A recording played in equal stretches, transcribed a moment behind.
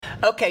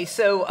Okay,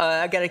 so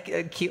I got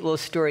a cute little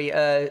story.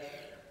 I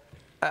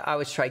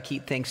always try to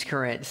keep things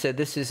current, so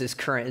this is as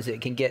current as it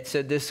can get.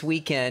 So this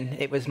weekend,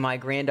 it was my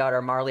granddaughter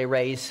Marley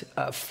Ray's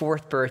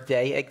 4th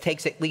birthday. It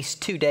takes at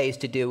least 2 days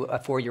to do a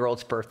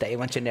 4-year-old's birthday. I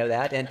want you to know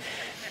that. And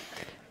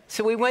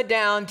so we went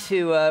down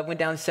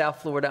to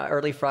South Florida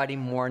early Friday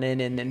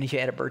morning, and then she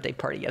had a birthday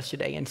party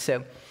yesterday. And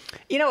so,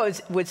 you know,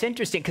 what's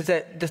interesting, because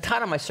the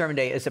title of my sermon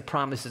today is "A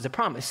Promise is a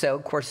Promise." So,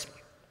 of course,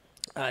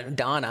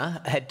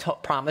 Donna had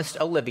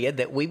promised Olivia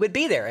that we would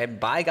be there, and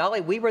by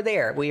golly, we were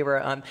there. We were,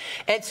 and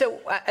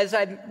so as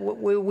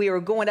we were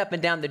going up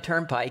and down the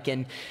turnpike,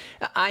 and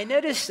I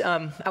noticed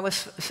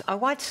I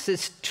watched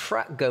this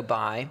truck go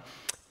by,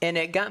 and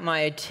it got my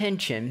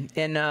attention.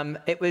 And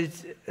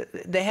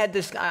they had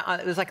this.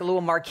 It was like a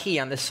little marquee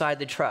on the side of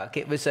the truck.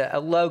 It was a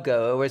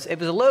logo. It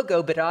was a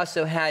logo, but it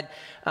also had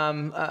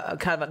kind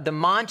of the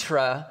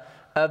mantra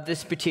of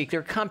this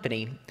particular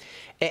company.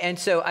 And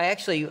so I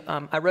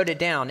wrote it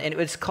down, and it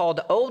was called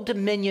Old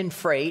Dominion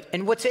Freight.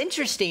 And what's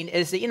interesting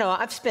is that, you know,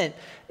 I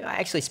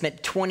actually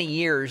spent 20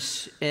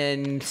 years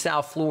in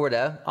South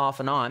Florida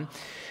off and on,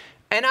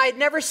 and I had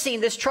never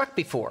seen this truck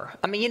before.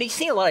 I mean, you know, you've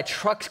seen a lot of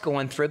trucks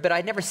going through, but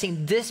I'd never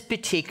seen this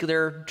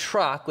particular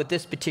truck with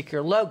this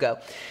particular logo.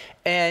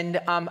 And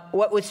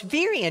what was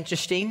very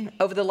interesting,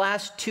 over the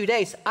last 2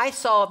 days, I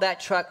saw that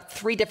truck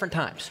 3 different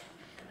times.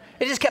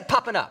 It just kept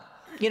popping up.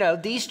 You know,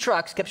 these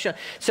trucks kept showing.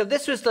 So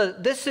this is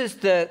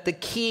the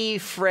key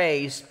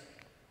phrase: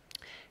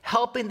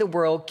 helping the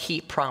world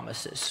keep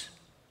promises.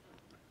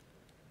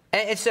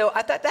 And so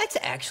I thought that's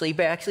actually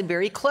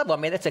very clever. I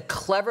mean, that's a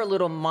clever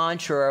little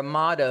mantra or a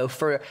motto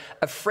for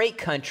a freight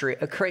company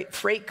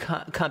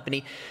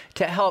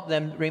to help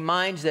them.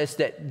 Reminds us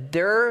that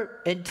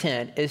their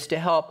intent is to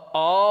help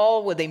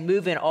when they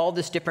move in all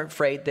this different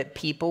freight, that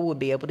people would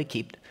be able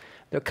to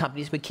their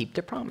companies would keep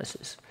their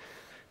promises.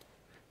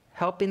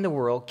 Helping the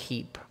world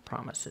keep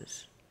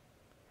promises.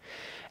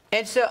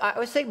 And so I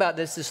was thinking about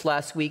this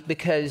last week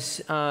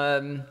because,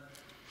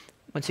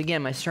 once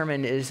again, my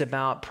sermon is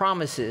about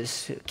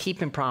promises,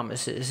 keeping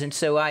promises. And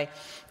so I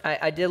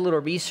did a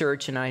little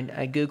research, and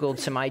I Googled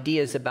some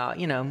ideas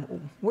about, you know,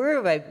 where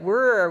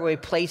are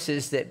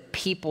places that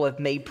people have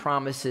made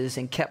promises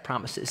and kept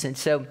promises. And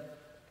so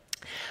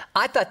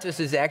I thought this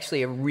was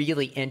actually a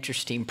really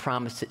interesting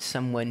promise that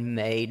someone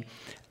made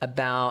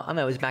about, I don't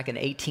know, it was back in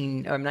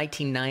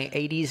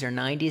 1980s or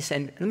 90s.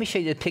 And let me show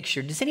you the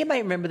picture. Does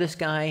anybody remember this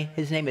guy?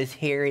 His name is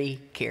Harry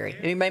Caray.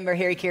 Anybody remember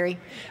Harry Caray?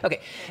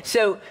 Okay,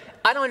 so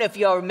I don't know if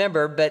y'all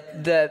remember,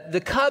 but the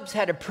Cubs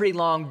had a pretty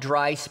long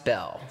dry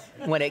spell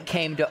when it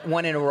came to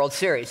winning a World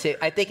Series.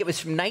 I think it was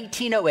from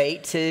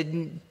 1908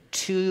 to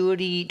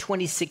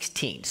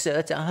 2016. So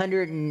that's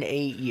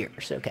 108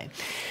 years, okay.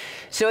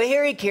 So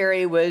Harry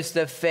Caray was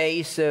the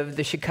face of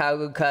the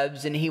Chicago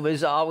Cubs, and he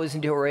was always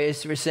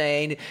notorious for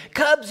saying,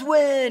 "Cubs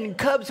win,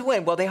 Cubs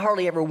win." Well, they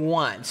hardly ever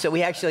won, so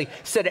we actually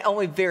said it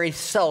only very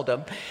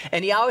seldom.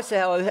 And he always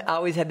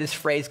had this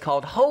phrase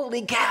called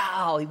 "Holy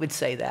cow!" He would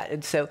say that.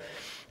 And so,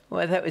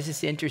 well, that was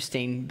just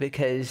interesting,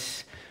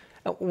 because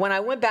when I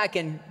went back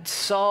and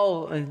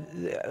saw,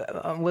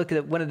 look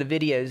at one of the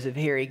videos of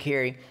Harry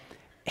Caray,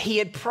 he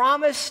had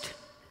promised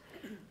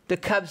the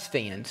Cubs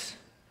fans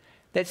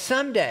that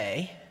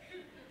someday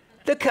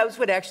the Cubs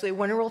would actually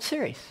win a World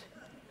Series.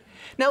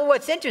 Now,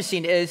 what's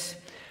interesting is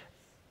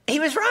he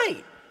was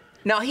right.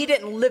 Now, he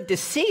didn't live to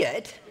see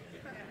it,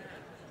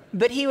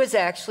 but he was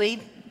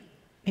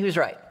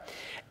right.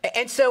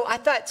 And so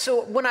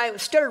when I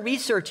started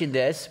researching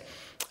this,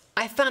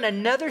 I found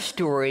another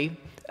story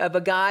of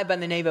a guy by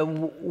the name of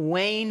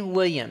Wayne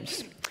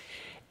Williams.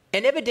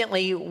 And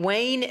evidently,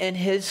 Wayne and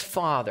his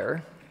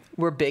father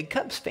were big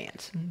Cubs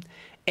fans.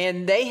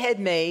 And they had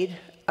made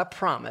a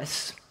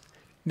promise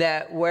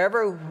that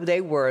wherever they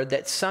were,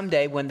 that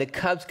someday when the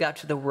Cubs got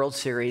to the World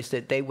Series,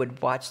 that they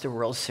would watch the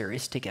World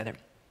Series together.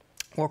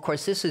 Well, of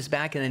course, this was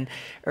back in the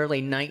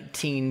early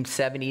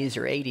 1970s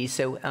or 80s.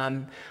 So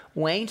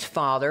Wayne's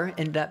father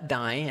ended up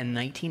dying in the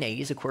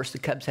 1980s. Of course, the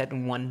Cubs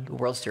hadn't won the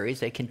World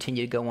Series. They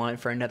continued to go on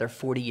for another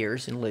 40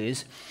 years and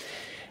lose.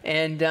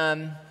 And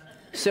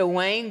so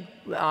Wayne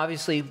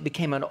obviously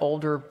became an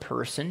older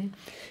person.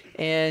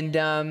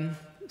 And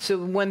so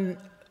when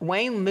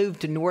Wayne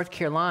moved to North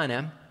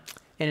Carolina,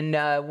 and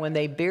when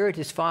they buried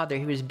his father,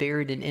 he was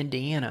buried in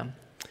Indiana.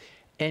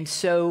 And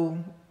so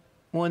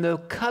when the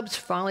Cubs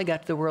finally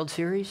got to the World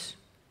Series,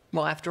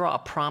 well, after all, a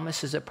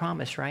promise is a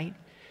promise, right?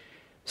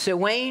 So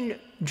Wayne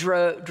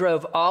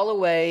drove all the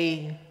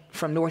way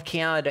from North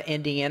Carolina to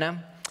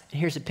Indiana.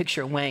 And here's a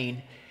picture of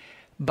Wayne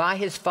by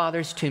his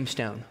father's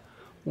tombstone,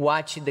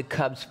 watching the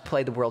Cubs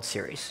play the World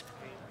Series.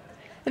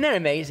 Isn't that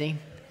amazing?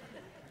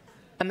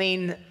 I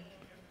mean,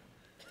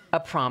 a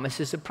promise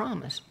is a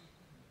promise.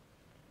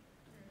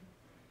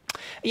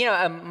 You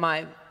know,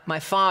 my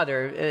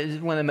father is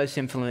one of the most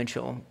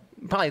influential,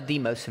 probably the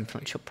most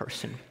influential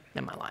person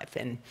in my life.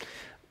 And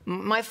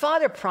my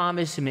father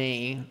promised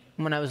me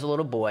when I was a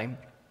little boy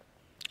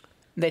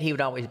that he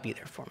would always be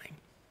there for me.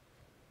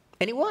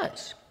 And he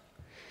was.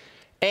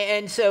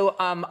 And so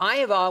I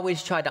have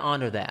always tried to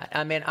honor that.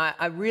 I mean,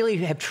 I really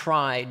have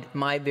tried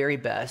my very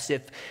best.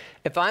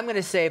 If I'm going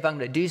to say, if I'm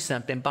going to do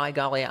something, by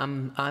golly,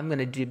 I'm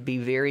going to be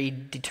very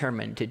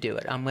determined to do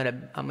it. I'm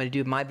going to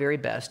do my very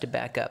best to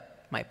back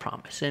up my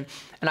promise. And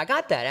I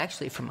got that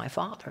actually from my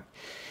father.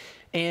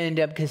 And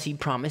because he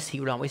promised he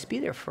would always be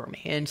there for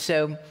me. And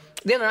so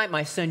the other night,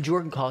 my son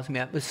Jordan calls me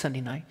up. It was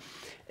Sunday night.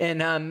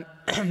 And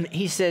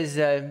he says,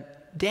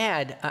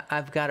 Dad,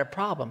 I've got a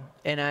problem.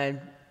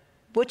 And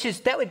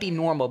that would be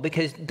normal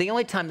because the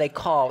only time they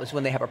call is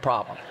when they have a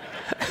problem.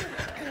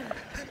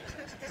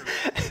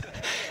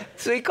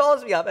 So he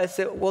calls me up. I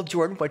said, well,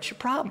 Jordan, what's your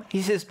problem?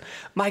 He says,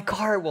 my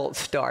car won't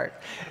start.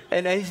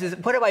 And he says,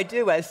 what do I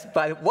do? I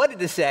wanted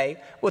to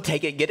say, well,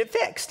 take it and get it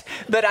fixed.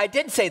 But I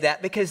didn't say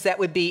that because that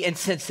would be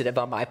insensitive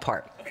on my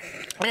part.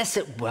 And I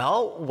said,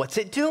 well, what's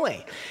it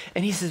doing?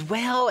 And he says,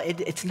 well,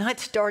 it's not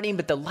starting,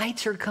 but the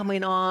lights are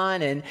coming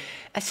on. And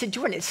I said,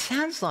 Jordan, it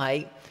sounds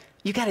like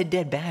you got a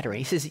dead battery.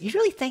 He says, you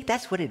really think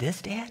that's what it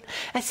is, Dad?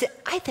 I said,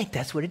 I think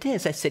that's what it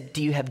is. I said,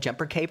 do you have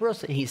jumper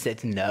cables? And he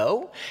said,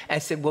 no. I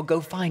said, well, go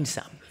find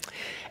some.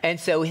 And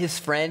so his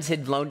friends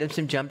had loaned him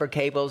some jumper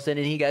cables, and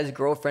then he got his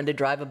girlfriend to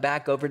drive him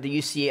back over to the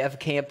UCF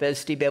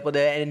campus to be able to,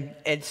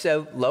 and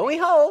so lo and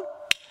behold,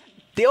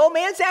 the old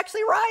man's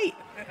actually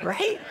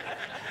right?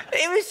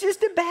 It was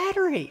just a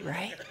battery,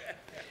 right?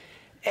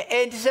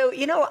 And so,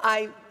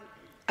 I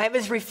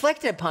was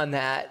reflecting upon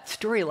that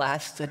story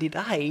last Sunday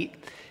night,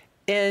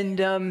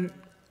 and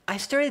I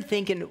started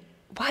thinking,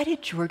 why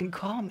did Jordan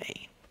call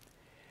me?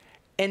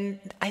 And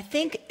I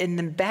think in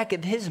the back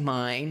of his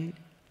mind,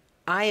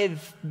 I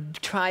have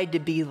tried to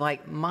be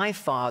like my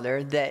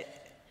father,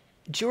 that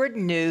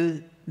Jordan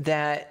knew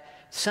that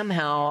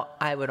somehow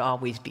I would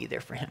always be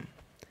there for him.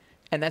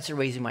 And that's the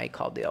reason why he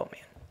called the old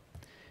man.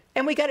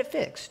 And we got it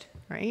fixed,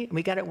 right?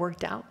 We got it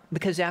worked out.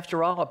 Because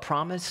after all, a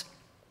promise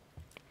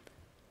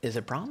is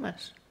a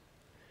promise.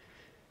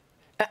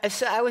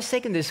 So I was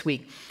thinking this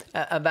week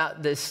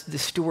about this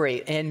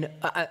story, and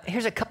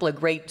here's a couple of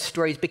great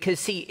stories because,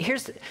 see,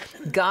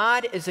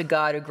 God is a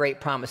God of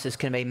great promises.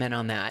 Can I amen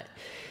on that?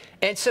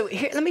 And so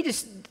here, let me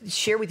just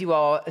share with you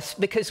all,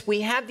 because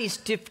we have these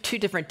two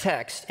different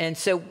texts. And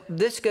so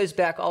this goes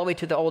back all the way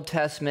to the Old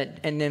Testament,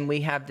 and then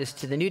we have this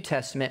to the New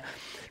Testament.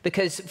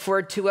 Because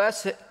for to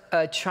us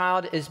a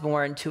child is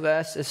born, to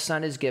us a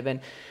son is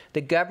given. The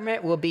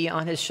government will be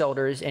on his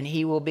shoulders, and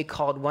he will be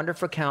called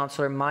Wonderful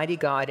Counselor, Mighty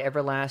God,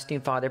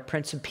 Everlasting Father,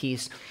 Prince of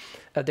Peace.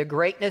 Of the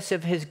greatness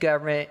of his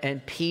government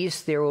and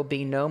peace there will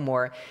be no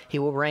more. He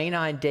will reign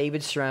on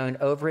David's throne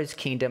over his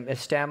kingdom,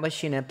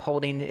 establishing and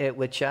upholding it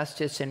with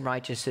justice and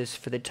righteousness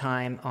for the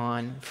time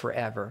on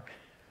forever.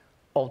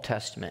 Old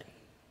Testament,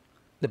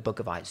 the book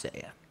of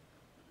Isaiah.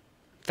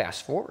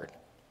 Fast forward.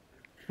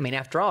 I mean,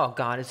 after all,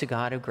 God is a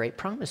God of great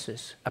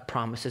promises. A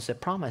promise is a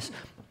promise.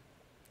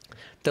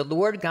 The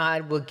Lord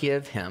God will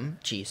give him,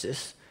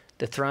 Jesus,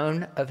 the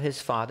throne of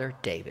his father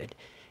David,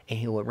 and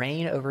he will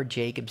reign over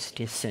Jacob's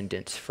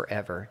descendants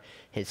forever.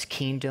 His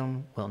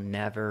kingdom will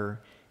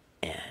never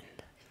end.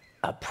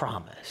 A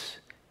promise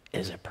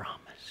is a promise.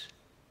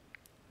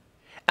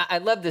 I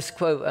love this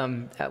quote.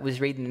 I was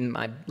reading in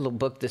my little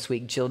book this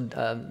week, Jill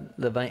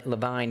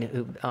Levine,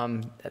 who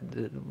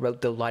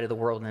wrote The Light of the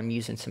World, and I'm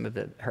using some of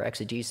her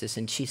exegesis,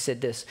 and she said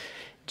this: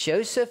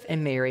 Joseph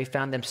and Mary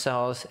found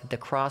themselves at the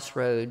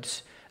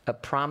crossroads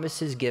of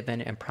promises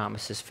given and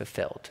promises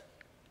fulfilled.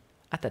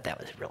 I thought that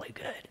was really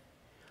good.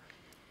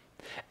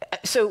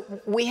 So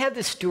we have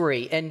this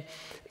story, and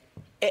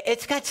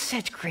it's got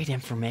such great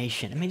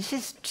information. I mean,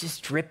 it's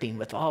just dripping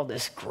with all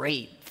this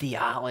great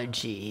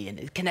theology, and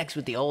it connects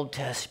with the Old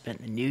Testament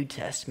and the New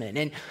Testament.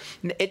 And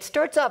it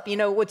starts up,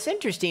 what's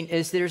interesting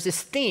is there's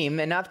this theme,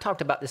 and I've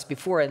talked about this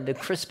before in the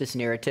Christmas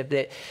narrative,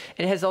 that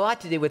it has a lot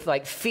to do with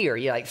like fear.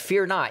 You like,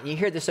 fear not. You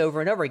hear this over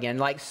and over again.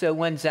 Like, so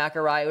when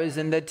Zechariah was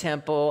in the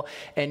temple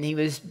and he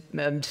was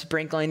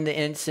sprinkling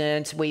the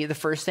incense, the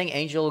first thing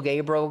angel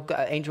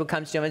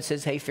comes to him and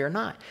says, hey, fear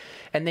not.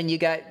 And then you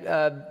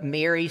got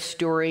Mary's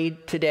story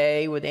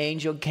today where the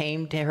angel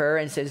came to her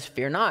and says,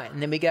 fear not.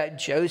 And then we got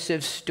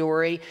Joseph's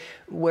story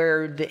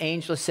where the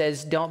angel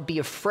says, don't be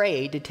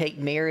afraid to take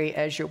Mary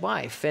as your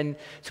wife. And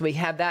so we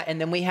have that. And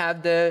then we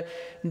have the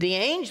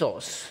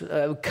angels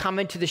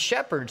coming to the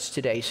shepherds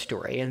today's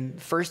story.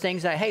 And first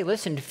thing's like, hey,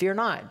 listen, fear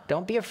not.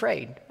 Don't be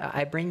afraid.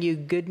 I bring you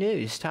good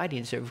news,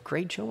 tidings of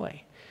great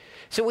joy.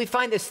 So we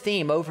find this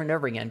theme over and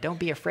over again. Don't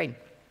be afraid.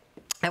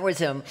 When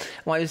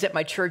I was at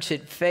my church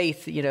at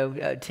Faith,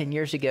 10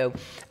 years ago,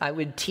 I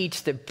would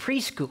teach the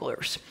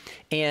preschoolers.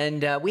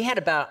 And we had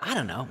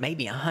about,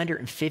 maybe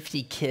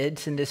 150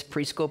 kids in this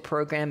preschool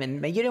program.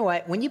 And you know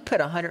what? When you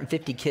put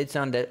 150 kids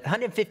on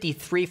 150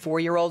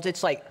 3-4-year-olds,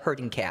 it's like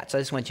herding cats. I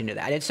just want you to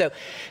know that. And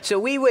so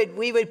we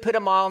would put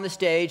them all on the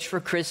stage for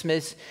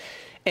Christmas.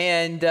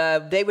 And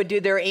they would do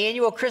their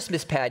annual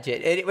Christmas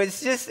pageant. And it was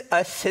just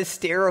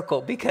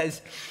hysterical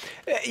because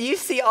you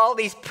see all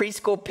these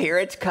preschool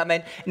parents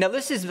coming. Now,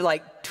 this is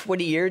like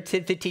 20 years,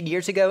 10, 15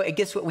 years ago. And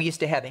guess what we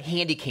used to have?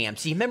 Handy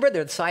cams. You remember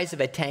they're the size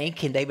of a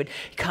tank? And they would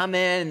come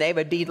in and they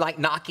would be like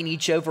knocking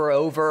each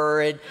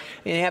over. And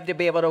you have to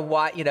be able to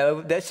watch,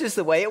 that's just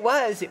the way it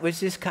was. It was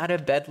just kind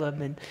of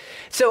bedlam. And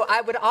so I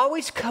would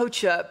always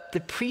coach up the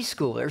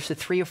preschoolers, the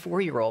 3 or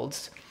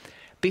 4-year-olds,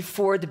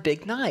 before the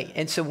big night.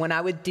 And so when I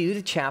would do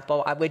the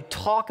chapel, I would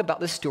talk about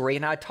the story,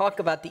 and I would talk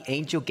about the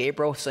angel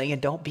Gabriel saying,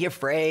 don't be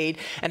afraid.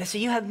 And I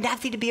said, you have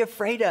nothing to be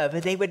afraid of.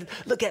 And they would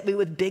look at me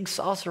with big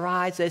saucer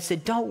eyes. I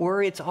said, don't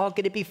worry, it's all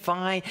going to be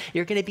fine.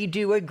 You're going to be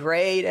doing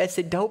great. I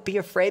said, don't be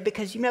afraid,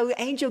 because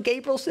angel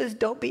Gabriel says,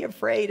 don't be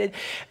afraid. And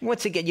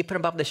once again, you put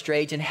them up on the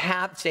stage, and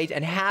half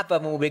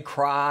of them would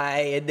cry,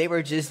 and they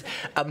were just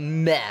a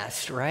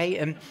mess,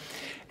 right?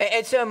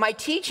 And so in my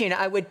teaching,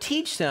 I would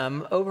teach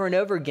them over and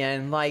over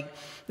again, like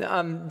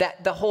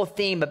that the whole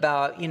theme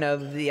about,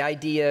 the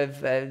idea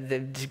of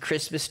the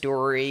Christmas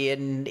story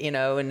and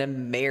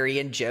and Mary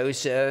and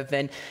Joseph.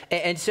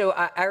 And so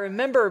I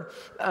remember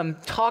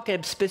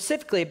talking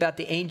specifically about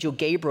the angel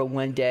Gabriel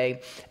one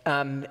day.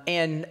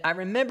 And I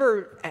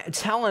remember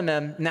telling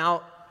them,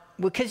 now,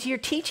 because you're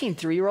teaching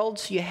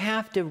 3-year-olds, you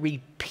have to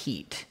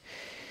repeat.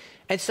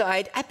 And so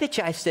I bet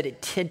you I said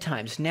it 10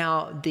 times.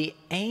 Now, the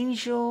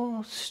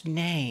angel's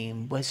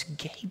name was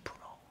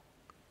Gabriel.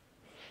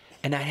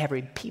 And I'd have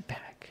repeat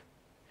back.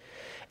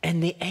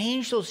 And the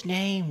angel's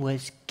name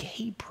was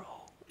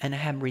Gabriel. And I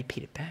have him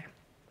repeat it back.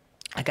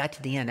 I got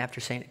to the end after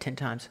saying it 10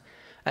 times.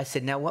 I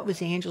said, now, what was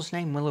the angel's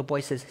name? One little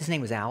boy says, his name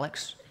was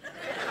Alex.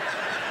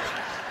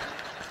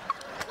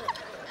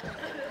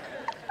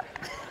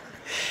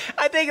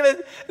 I think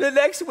the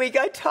next week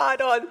I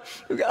taught on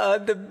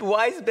the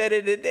wise men,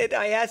 and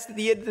I asked at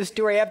the end of the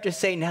story after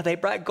saying, now they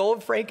brought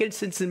gold,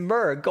 frankincense, and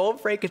myrrh, gold,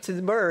 frankincense,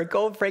 and myrrh,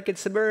 gold,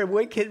 frankincense, and myrrh. And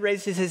one kid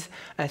raised his hand.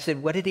 I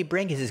said, what did he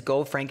bring? He says,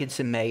 gold,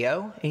 frankincense, and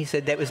mayo. And he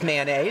said, that was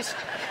mayonnaise.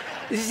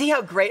 You see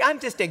how great? I'm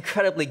just an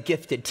incredibly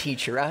gifted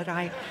teacher.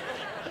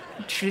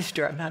 True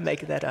story. I'm not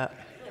making that up.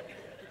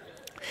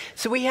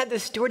 So we had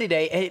this story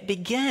today, and it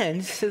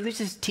begins, so let's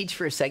just teach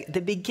for a second.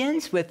 It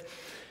begins with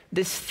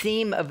this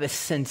theme of a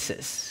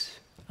census.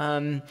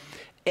 And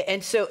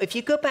so if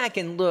you go back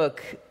and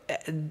look,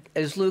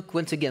 as Luke,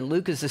 once again,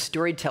 Luke is the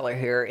storyteller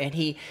here, and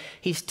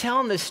he's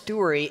telling the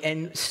story,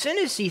 and as soon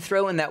as you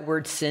throw in that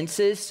word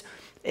census,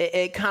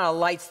 it kind of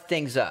lights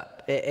things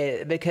up,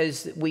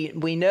 because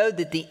we know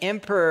that the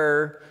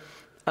emperor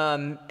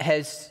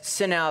has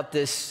sent out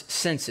this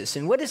census.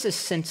 And what does this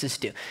census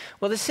do?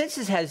 Well, the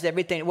census has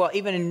everything, well,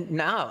 even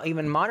now,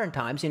 even modern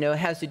times, it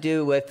has to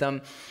do with,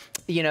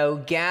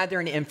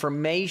 gathering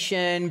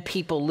information,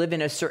 people live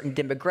in a certain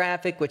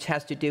demographic, which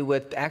has to do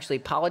with actually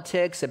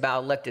politics,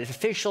 about elected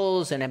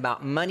officials, and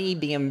about money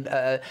being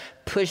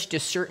pushed to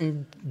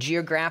certain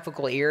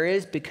geographical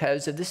areas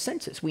because of the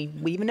census. We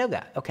even know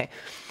that, okay.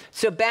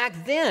 So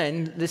back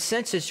then, the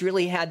census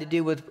really had to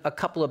do with a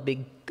couple of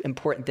big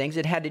important things.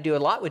 It had to do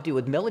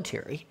with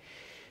military,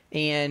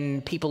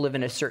 and people live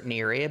in a certain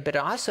area, but it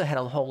also had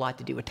a whole lot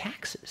to do with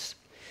taxes.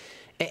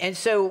 And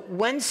so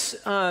once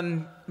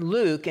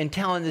Luke, in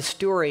telling the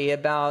story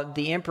about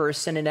the emperor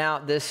sending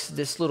out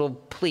this little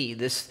plea,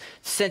 this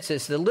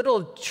census, the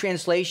little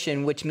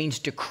translation, which means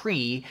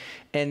decree,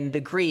 and the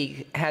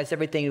Greek has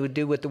everything to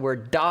do with the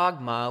word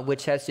dogma,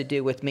 which has to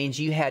do with, means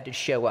you had to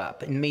show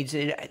up. It means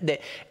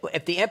that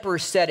if the emperor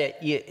said it,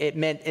 it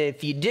meant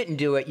if you didn't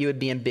do it, you would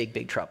be in big,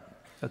 big trouble.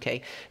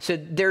 Okay, so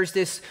there's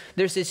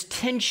this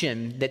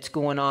tension that's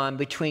going on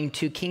between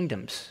two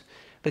kingdoms,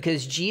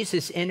 because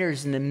Jesus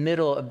enters in the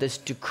middle of this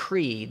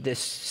decree, this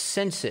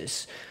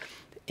census,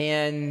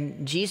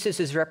 and Jesus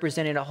is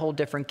representing a whole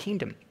different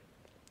kingdom.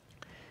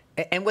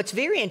 And what's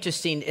very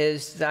interesting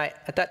is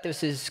that I thought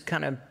this is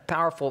kind of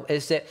powerful,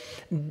 is that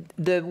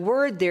the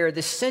word there,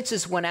 the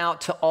census went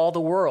out to all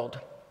the world.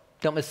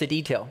 Don't miss the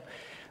detail.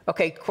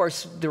 Okay, of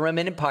course, the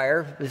Roman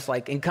Empire is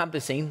like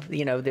encompassing,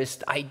 this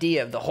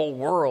idea of the whole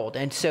world.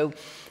 And so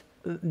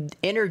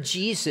enter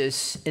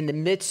Jesus in the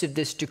midst of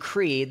this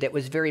decree that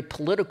was very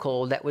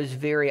political, that was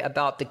very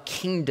about the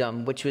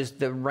kingdom, which was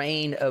the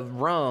reign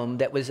of Rome,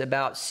 that was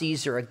about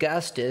Caesar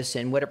Augustus,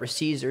 and whatever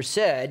Caesar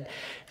said,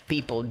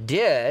 people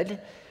did.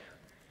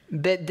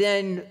 But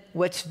then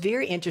what's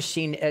very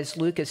interesting as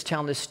Luke is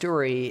telling the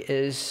story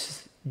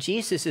is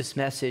Jesus'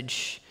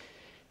 message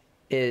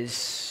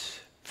is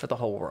for the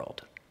whole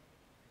world.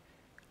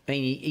 I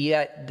mean,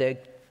 yet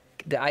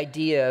the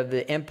idea of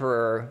the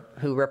emperor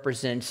who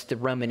represents the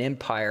Roman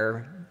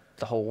Empire,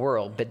 the whole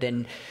world. But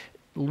then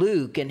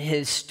Luke, in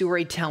his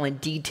storytelling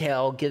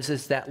detail, gives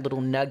us that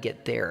little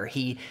nugget there.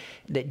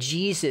 That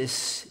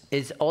Jesus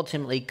is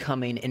ultimately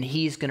coming, and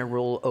he's going to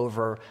rule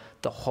over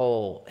the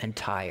whole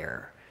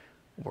entire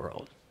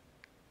world.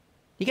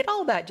 You get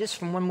all that just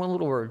from one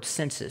little word,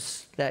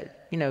 census.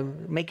 That,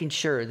 making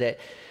sure that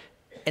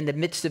in the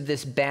midst of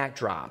this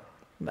backdrop,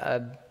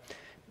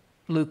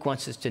 Luke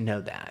wants us to know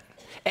that.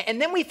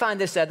 And then we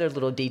find this other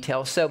little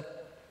detail. So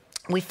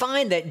we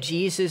find that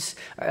Jesus,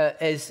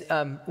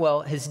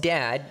 his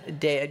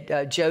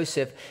dad,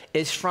 Joseph,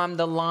 is from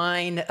the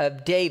line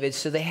of David,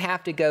 so they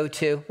have to go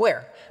to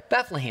where?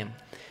 Bethlehem.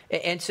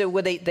 And so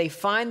when they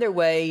find their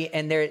way,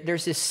 and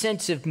there's this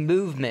sense of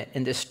movement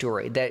in this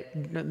story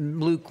that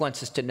Luke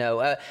wants us to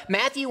know.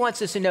 Matthew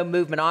wants us to know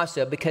movement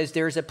also, because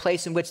there's a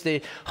place in which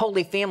the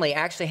Holy Family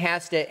actually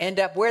has to end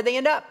up where they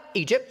end up,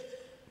 Egypt.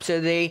 So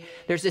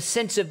there's a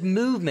sense of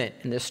movement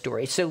in this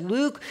story. So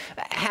Luke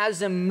has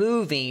them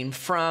moving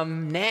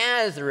from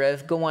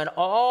Nazareth, going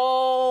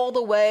all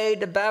the way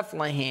to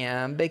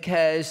Bethlehem,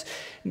 because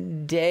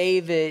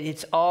Joseph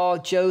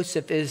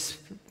is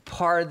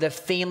part of the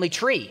family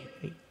tree,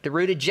 the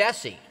root of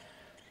Jesse.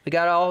 We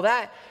got all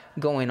that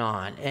going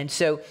on. And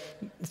so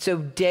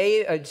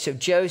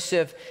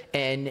Joseph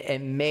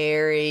and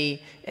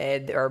Mary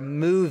are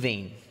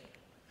moving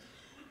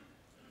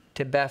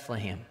to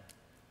Bethlehem.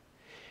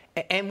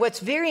 And what's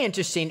very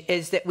interesting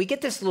is that we get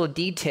this little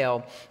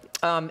detail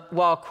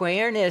while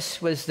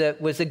Quirinius was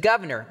the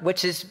governor,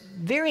 which is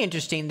very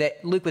interesting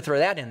that Luke would throw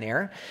that in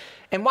there.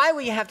 And why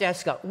would you have to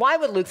ask God, why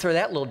would Luke throw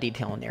that little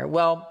detail in there?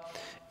 Well,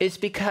 it's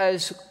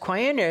because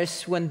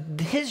Quirinius, when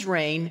his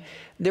reign,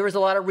 there was a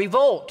lot of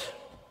revolt.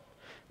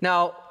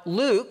 Now,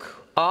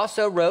 Luke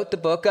also wrote the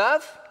book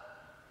of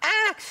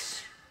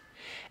Acts.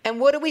 And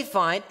what do we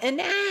find in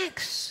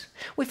Acts?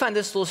 We find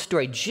this little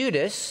story.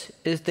 Judas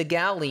is the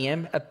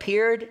Galilean,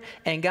 appeared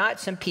and got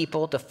some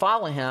people to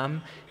follow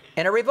him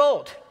in a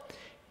revolt.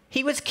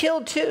 He was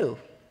killed too,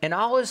 and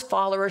all his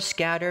followers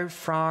scattered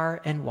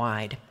far and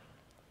wide.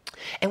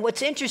 And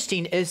what's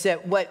interesting is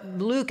that what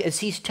Luke, as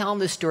he's telling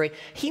this story,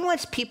 he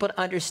wants people to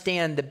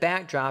understand the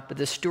backdrop of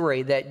the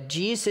story, that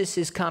Jesus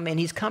is coming.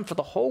 He's come for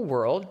the whole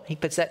world. He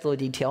puts that little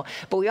detail.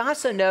 But we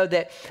also know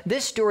that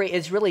this story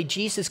is really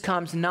Jesus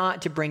comes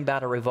not to bring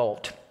about a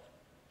revolt.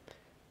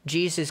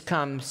 Jesus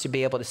comes to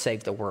be able to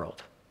save the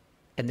world.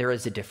 And there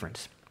is a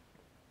difference.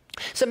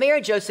 So Mary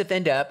and Joseph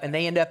end up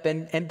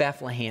in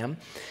Bethlehem.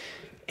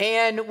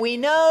 And we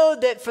know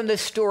that from the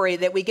story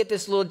that we get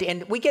this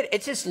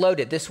it's just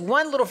loaded, this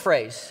one little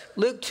phrase,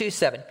 Luke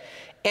 2:7.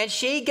 And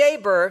she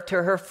gave birth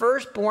to her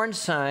firstborn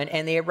son,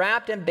 and they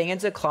wrapped him in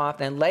bands of cloth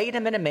and laid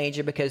him in a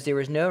manger because there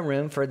was no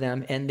room for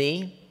them in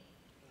the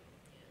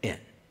inn.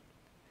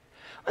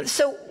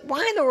 So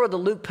why in the world did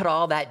Luke put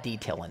all that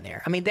detail in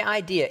there? I mean, the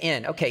idea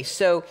inn. Okay,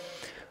 so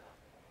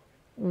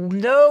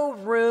no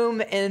room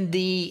in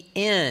the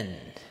inn.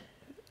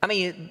 I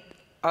mean,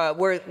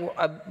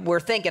 we're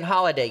thinking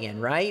Holiday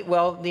Inn, right?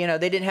 Well, they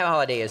didn't have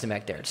Holiday Inn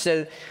back there.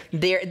 So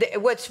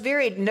what's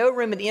no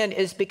room in the inn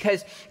is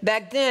because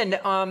back then,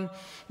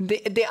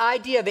 the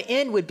idea of an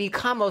inn would be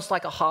almost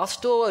like a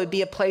hostel. It would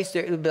be a place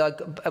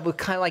that would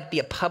kind of like be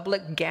a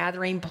public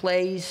gathering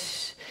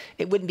place.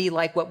 It wouldn't be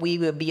like what we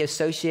would be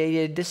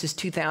associated. This is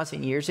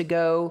 2,000 years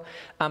ago.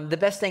 The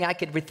best thing I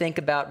could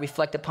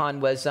reflect upon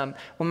was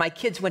when my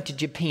kids went to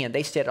Japan,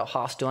 they stayed at a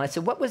hostel. And I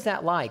said, what was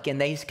that like? And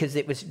because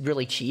it was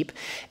really cheap.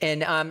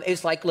 And it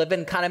was like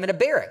living kind of in a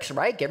barracks,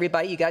 right?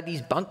 You got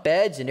these bunk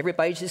beds and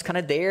everybody's just kind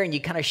of there and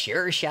you kind of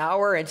share a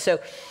shower. And so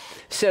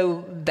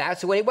that's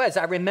the way it was.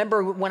 I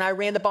remember when I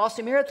ran the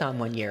Boston Marathon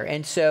one year.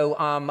 And so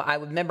I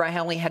remember I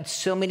only had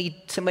so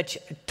much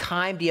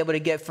time to be able to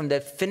get from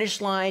the finish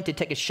line to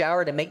take a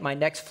shower to make my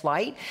next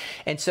flight.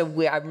 And so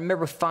I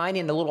remember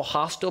finding a little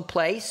hostel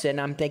place, and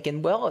I'm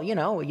thinking, well,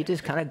 you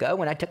just kind of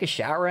go. And I took a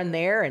shower in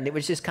there, and it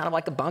was just kind of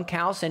like a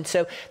bunkhouse. And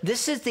so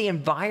this is the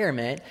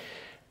environment,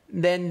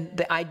 then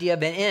the idea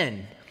of an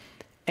inn.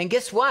 And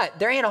guess what?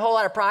 There ain't a whole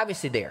lot of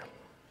privacy there.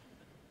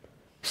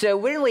 So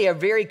really a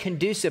very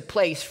conducive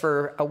place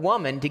for a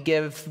woman to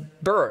give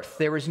birth.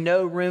 There was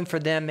no room for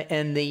them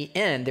in the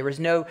inn. There was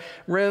no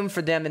room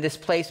for them in this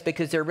place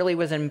because there really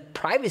wasn't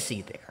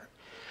privacy there.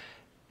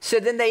 So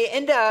then they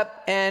end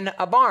up in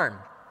a barn,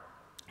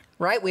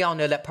 right? We all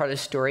know that part of the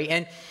story.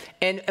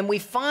 And we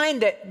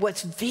find that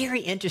what's very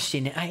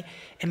interesting,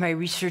 in my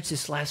research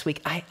this last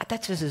week, I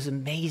thought this was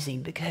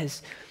amazing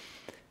because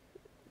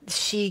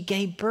she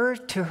gave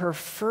birth to her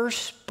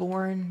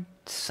firstborn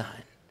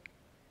son.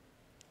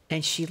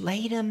 And she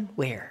laid him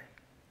where?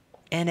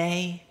 In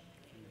a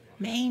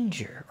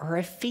manger or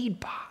a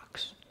feed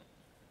box.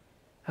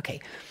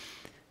 Okay.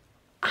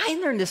 I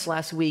learned this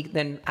last week.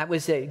 Then I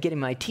was getting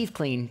my teeth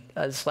cleaned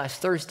this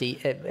last Thursday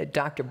at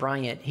Dr.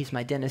 Bryant. He's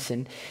my dentist.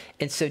 And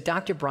so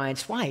Dr.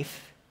 Bryant's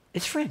wife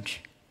is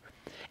French.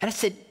 And I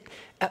said,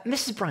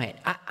 Mrs. Bryant,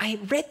 I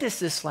read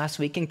this last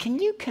week. And can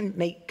you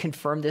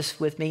confirm this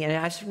with me? And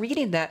I was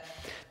reading that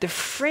the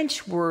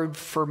French word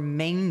for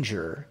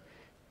manger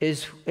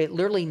it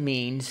literally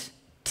means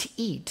to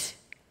eat.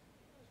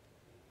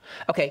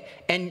 Okay,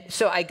 and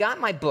so I got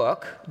my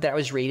book that I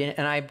was reading,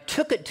 and I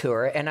took it to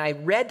her, and I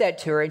read that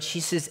to her, and she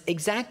says,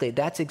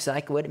 that's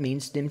exactly what it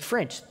means in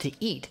French, to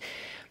eat.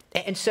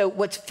 And so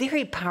what's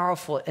very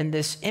powerful in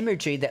this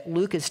imagery that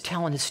Luke is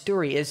telling his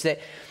story is that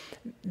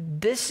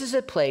this is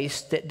a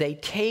place that they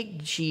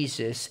take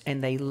Jesus,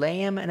 and they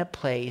lay him in a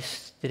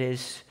place that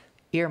is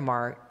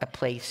earmarked a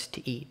place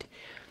to eat.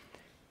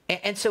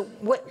 And so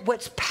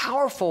what's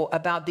powerful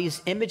about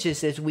these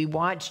images as we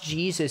watch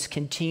Jesus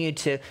continue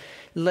to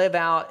live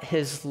out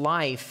his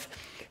life,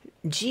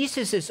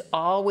 Jesus is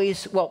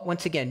always, well,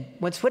 once again,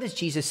 what does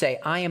Jesus say?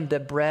 I am the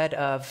bread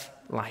of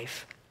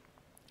life.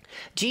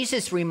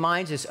 Jesus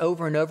reminds us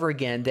over and over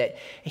again that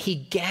he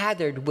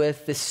gathered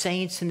with the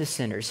saints and the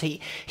sinners.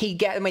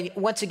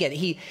 Once again,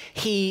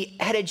 he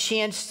had a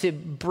chance to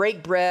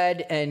break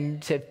bread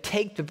and to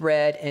take the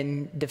bread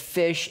and the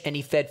fish, and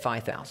he fed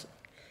 5,000.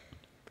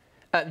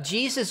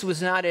 Jesus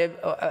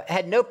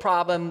had no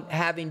problem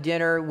having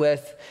dinner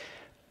with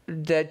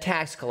the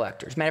tax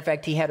collectors. Matter of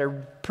fact, he had a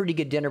pretty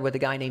good dinner with a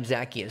guy named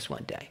Zacchaeus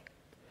one day.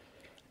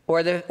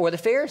 Or the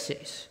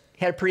Pharisees.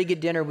 He had a pretty good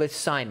dinner with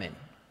Simon.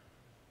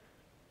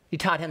 He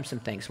taught him some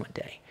things one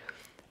day.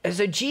 And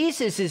so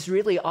Jesus is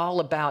really all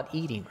about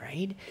eating,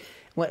 right?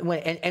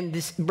 And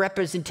this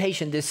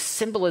representation, this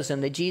symbolism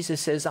that Jesus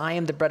says, I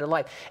am the bread of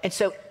life. And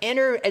so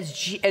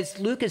as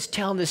Luke is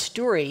telling the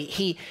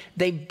story,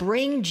 they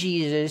bring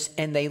Jesus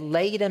and they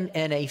laid him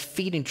in a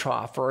feeding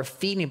trough or a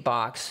feeding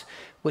box,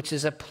 which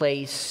is a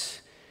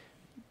place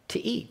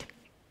to eat.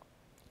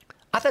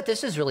 I thought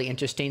this is really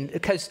interesting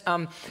because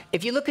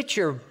if you look at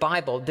your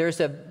Bible,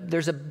 there's a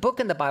book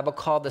in the Bible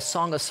called the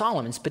Song of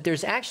Solomon, but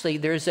there's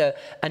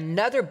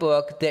another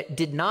book that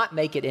did not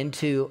make it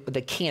into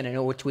the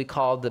canon, which we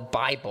call the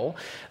Bible,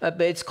 but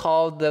it's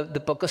called the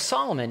Book of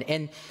Solomon.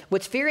 And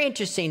what's very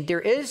interesting, there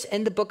is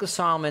in the Book of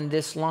Solomon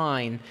this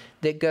line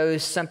that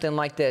goes something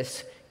like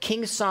this: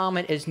 King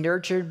Solomon is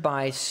nurtured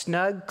by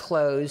snug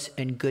clothes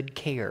and good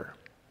care.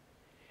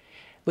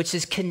 Which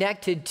is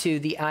connected to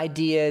the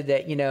idea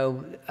that,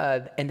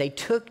 and they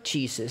took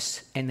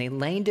Jesus and they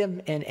laid him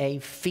in a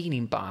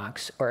feeding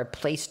box or a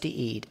place to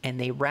eat, and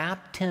they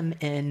wrapped him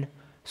in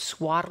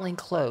swaddling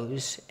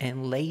clothes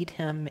and laid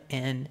him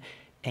in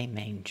a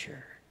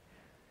manger.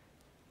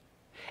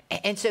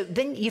 And so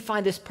then you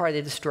find this part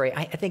of the story.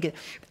 I think,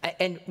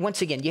 and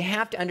once again, you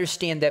have to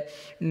understand that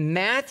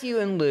Matthew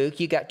and Luke,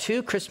 you got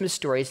two Christmas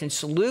stories, and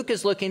so Luke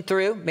is looking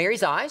through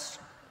Mary's eyes.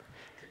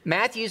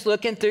 Matthew's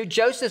looking through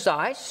Joseph's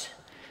eyes.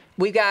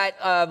 We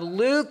got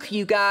Luke,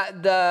 you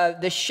got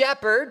the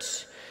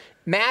shepherds.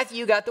 Matthew,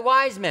 you got the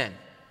wise men.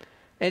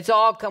 It's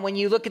all, when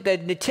you look at the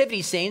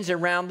nativity scenes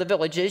around the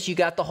villages, you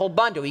got the whole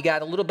bundle. You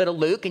got a little bit of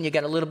Luke and you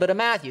got a little bit of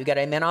Matthew. You got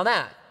amen on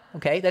that.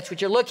 Okay, that's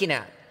what you're looking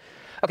at.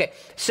 Okay,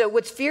 so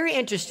what's very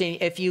interesting,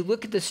 if you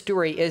look at the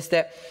story, is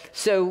that,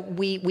 so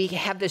we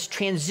have this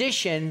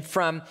transition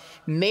from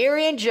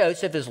Mary and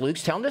Joseph, as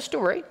Luke's telling the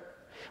story.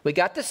 We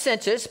got the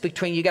census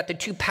you got the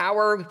two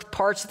power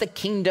parts of the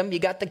kingdom. You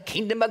got the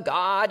kingdom of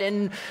God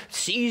and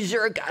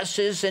Caesar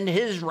Augustus and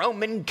his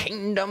Roman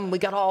kingdom. We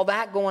got all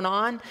that going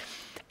on.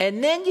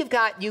 And then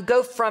you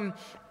go from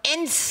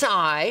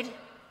inside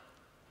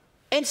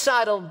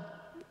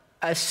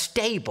a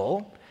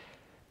stable,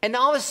 and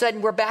all of a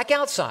sudden we're back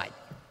outside.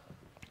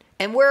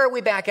 And where are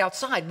we back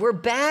outside? We're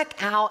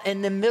back out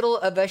in the middle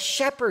of a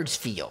shepherd's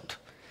field.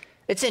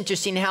 It's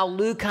interesting how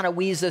Luke kind of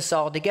weaves this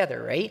all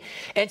together, right?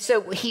 And so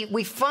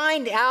we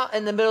find out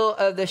in the middle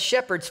of the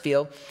shepherd's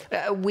field,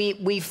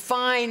 we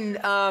find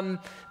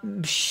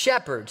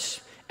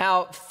shepherds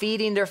out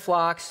feeding their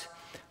flocks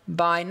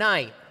by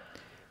night.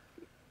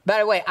 By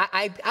the way,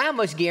 I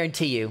almost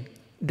guarantee you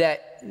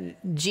that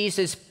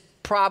Jesus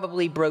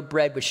probably broke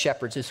bread with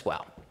shepherds as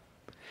well.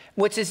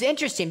 Which is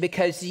interesting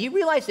because you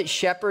realize that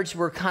shepherds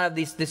were kind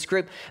of this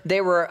group.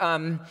 They were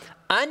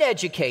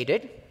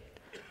uneducated.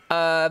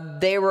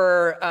 They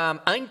were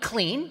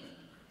unclean,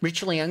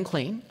 ritually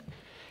unclean,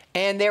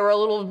 and they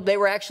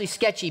were actually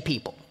sketchy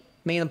people. I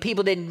mean,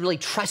 people didn't really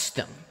trust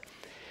them,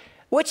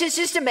 which is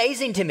just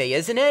amazing to me,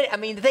 isn't it? I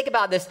mean, think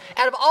about this.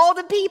 Out of all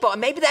the people,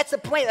 and maybe that's the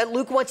point that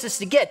Luke wants us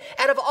to get,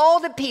 out of all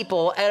the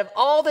people, out of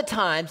all the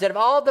times, out of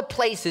all the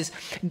places,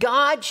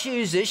 God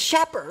chooses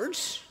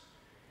shepherds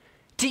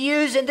to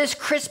use in this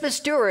Christmas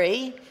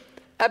story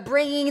of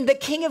bringing the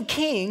King of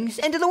Kings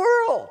into the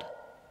world.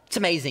 It's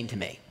amazing to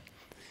me.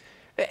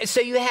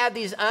 So you have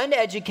these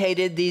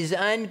uneducated, these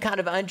kind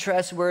of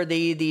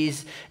untrustworthy,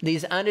 these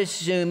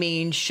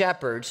unassuming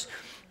shepherds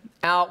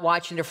out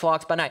watching their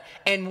flocks by night.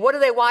 And what are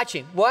they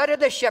watching? What are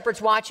the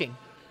shepherds watching?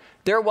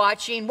 They're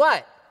watching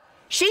what?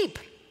 Sheep.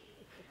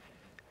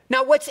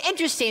 Now, what's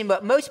interesting,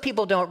 but most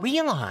people don't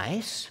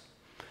realize,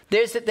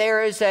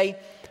 there is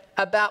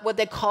about what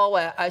they call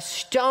a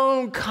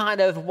stone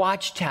kind of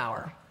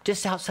watchtower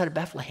just outside of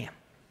Bethlehem.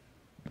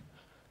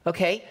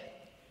 Okay?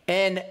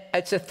 And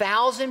it's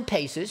 1,000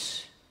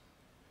 paces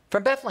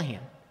from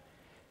Bethlehem.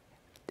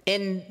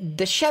 And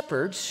the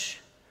shepherds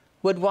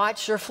would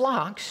watch their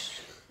flocks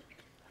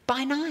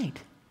by night.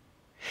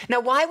 Now,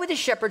 why would the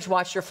shepherds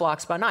watch their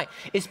flocks by night?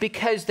 It's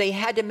because they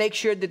had to make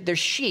sure that their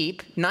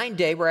sheep, 9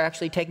 days, were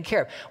actually taken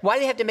care of. Why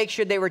do they have to make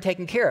sure they were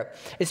taken care of?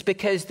 It's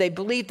because they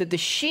believed that the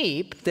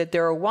sheep that they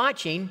were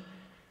watching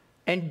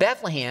in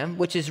Bethlehem,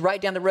 which is right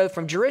down the road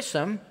from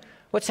Jerusalem,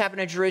 what's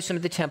happened in Jerusalem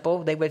at the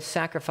temple? They would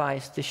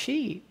sacrifice the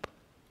sheep.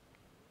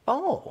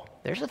 Oh,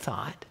 there's a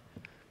thought.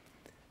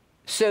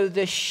 So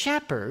the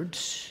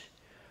shepherds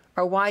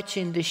are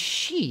watching the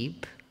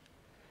sheep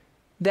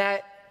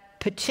that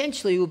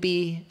potentially will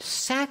be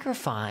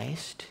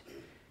sacrificed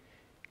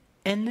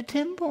in the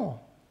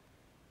temple.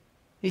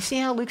 You see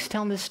how Luke's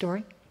telling this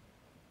story?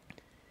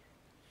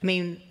 I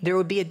mean, there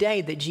would be a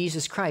day that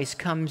Jesus Christ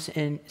comes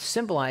and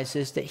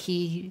symbolizes that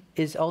he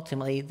is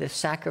ultimately the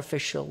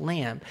sacrificial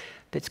lamb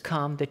that's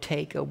come to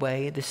take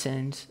away the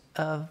sins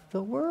of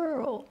the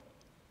world.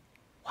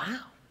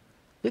 Wow.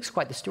 Luke's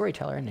quite the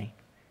storyteller, isn't he?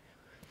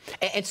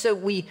 And so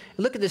we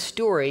look at the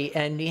story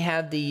and we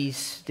have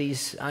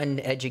these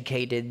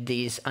uneducated,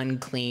 these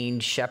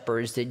unclean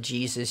shepherds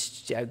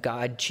that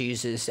God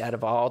chooses out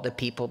of all the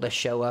people to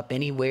show up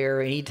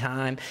anywhere,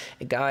 anytime.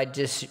 God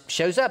just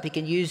shows up. He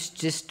can use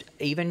just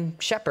even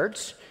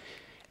shepherds.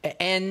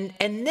 And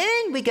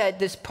then we got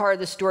this part of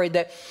the story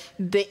that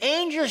the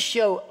angels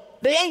show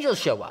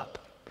up.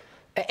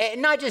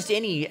 And not just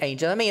any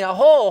angel. I mean, a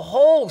whole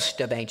host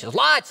of angels,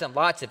 lots and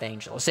lots of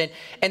angels.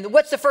 And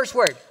what's the first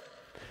word?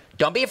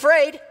 Don't be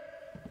afraid.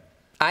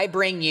 I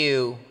bring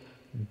you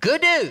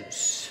good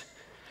news.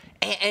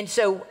 And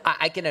so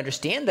I can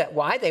understand that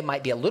why they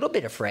might be a little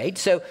bit afraid.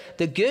 So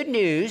the good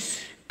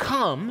news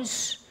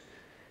comes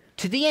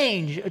to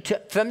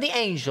from the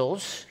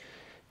angels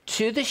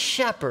to the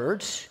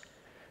shepherds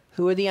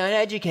who are the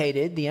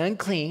uneducated, the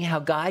unclean, how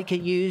God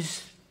could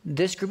use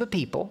this group of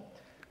people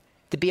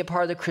to be a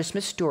part of the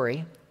Christmas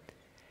story.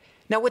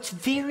 Now, what's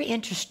very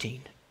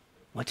interesting,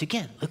 once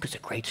again, Luke is a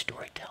great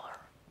storyteller.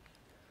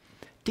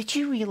 Did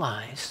you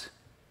realize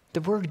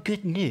the word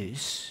good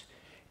news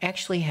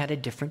actually had a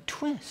different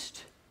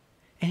twist?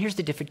 And here's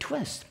the different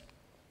twist.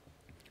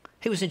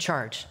 Who was in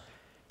charge?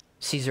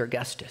 Caesar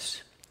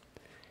Augustus.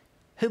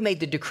 Who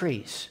made the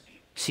decrees?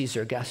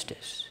 Caesar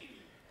Augustus.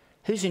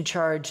 Who's in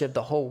charge of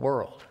the whole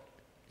world?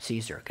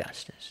 Caesar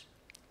Augustus.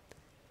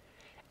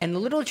 And the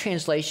literal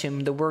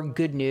translation, the word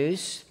good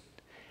news,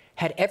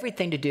 had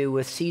everything to do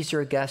with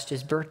Caesar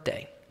Augustus'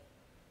 birthday.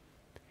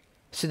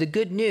 So the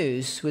good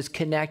news was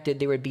connected.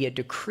 There would be a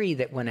decree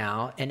that went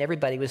out, and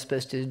everybody was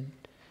supposed to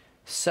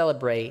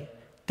celebrate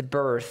the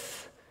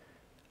birth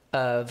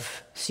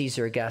of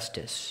Caesar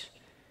Augustus,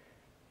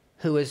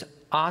 who was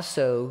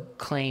also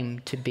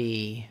claimed to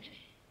be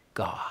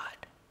God.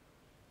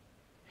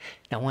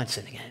 Now, once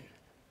again,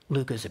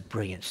 Luke is a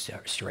brilliant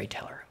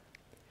storyteller.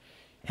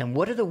 And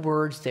what are the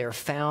words that are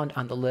found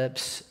on the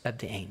lips of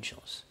the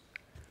angels?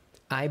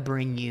 I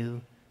bring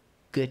you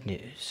good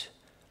news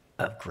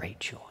of great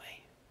joy.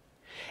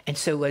 And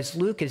so as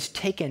Luke is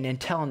taken and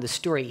telling the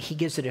story, he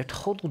gives it a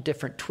total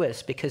different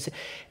twist, because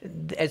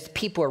as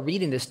people are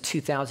reading this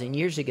 2,000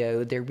 years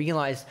ago, they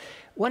realize,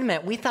 wait a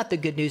minute, we thought the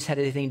good news had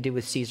anything to do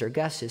with Caesar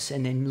Augustus.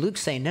 And then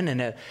Luke's saying,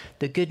 no,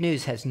 the good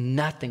news has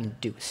nothing to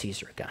do with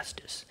Caesar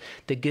Augustus.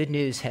 The good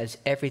news has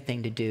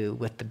everything to do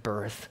with the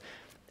birth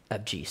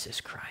of Jesus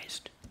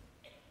Christ.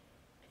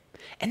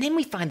 And then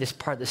we find this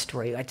part of the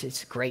story.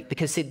 It's great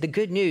because the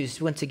good news,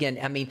 once again,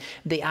 I mean,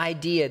 the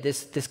idea,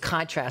 this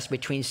contrast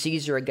between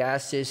Caesar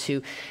Augustus,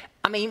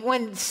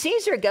 when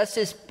Caesar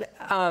Augustus,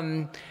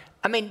 don't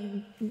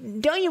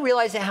you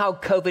realize how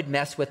COVID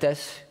messed with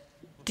us?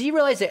 Do you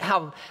realize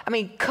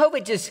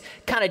COVID just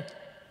kind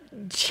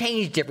of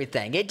changed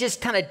everything. It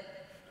just kind of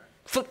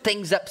flipped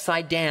things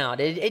upside down.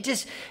 It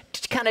just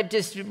kind of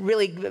just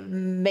really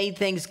made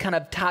things kind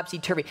of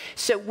topsy-turvy.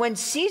 So when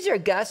Caesar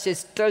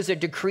Augustus throws a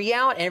decree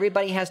out and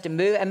everybody has to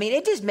move,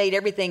 it just made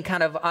everything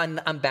kind of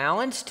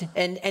unbalanced.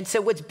 And so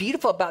what's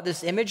beautiful about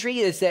this imagery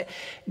is that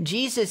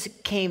Jesus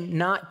came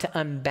not to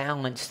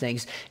unbalance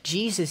things.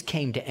 Jesus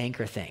came to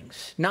anchor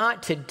things,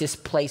 not to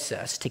displace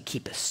us, to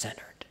keep us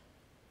centered.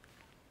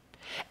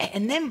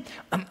 And then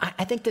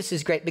I think this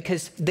is great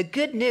because the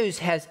good news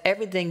has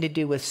everything to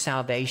do with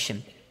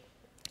salvation.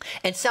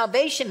 And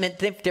salvation meant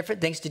different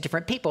things to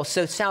different people.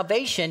 So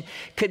salvation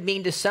could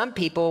mean to some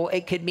people,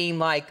 it could mean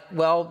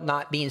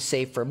not being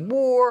saved from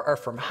war or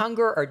from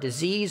hunger or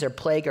disease or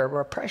plague or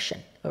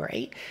oppression, all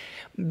right?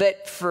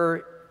 But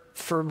for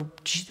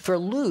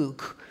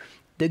Luke,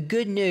 the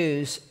good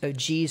news of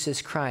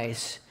Jesus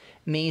Christ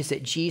means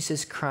that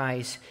Jesus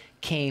Christ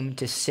came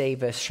to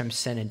save us from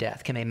sin and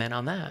death. Can amen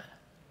on that?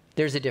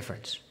 There's a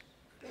difference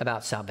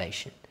about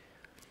salvation.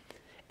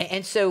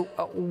 And so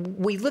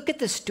we look at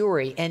the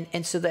story,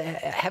 and so the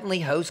heavenly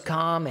hosts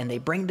come, and they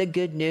bring the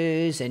good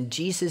news, and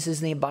Jesus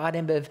is the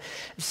embodiment of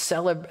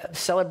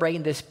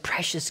celebrating this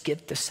precious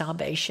gift of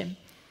salvation.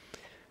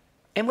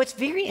 And what's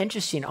very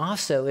interesting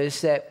also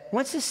is that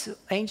once the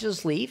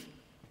angels leave,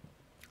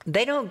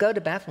 they don't go to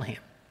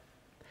Bethlehem,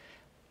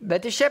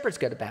 but the shepherds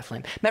go to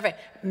Bethlehem. Matter of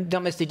fact,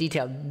 don't miss the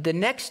detail. The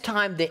next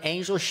time the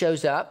angel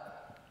shows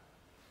up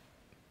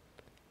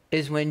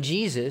is when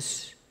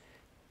Jesus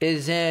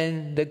is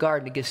in the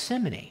Garden of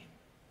Gethsemane.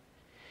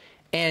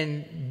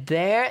 And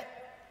that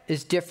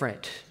is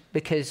different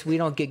because we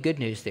don't get good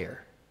news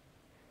there.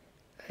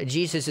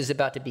 Jesus is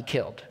about to be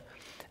killed.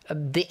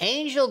 The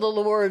angel of the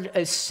Lord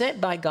is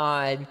sent by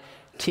God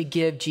to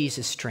give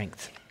Jesus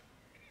strength.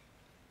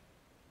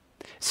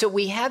 So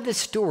we have this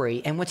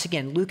story, and once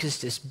again, Luke is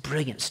this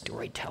brilliant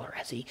storyteller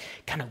as he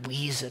kind of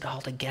weaves it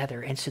all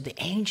together. And so the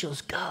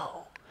angels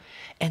go,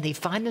 and they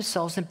find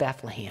themselves in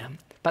Bethlehem.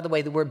 By the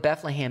way, the word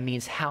Bethlehem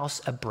means house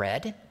of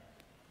bread.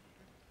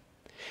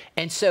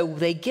 And so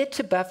they get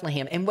to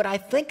Bethlehem. And what I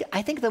think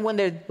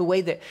the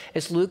way that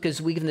as Luke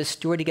is weaving this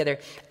story together,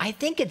 I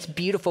think it's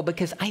beautiful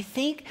because I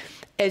think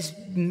as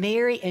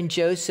Mary and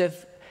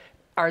Joseph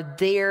are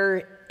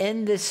there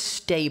in this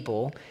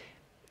stable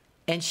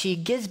and she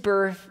gives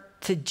birth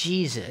to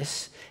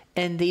Jesus,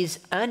 and these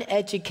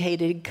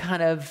uneducated,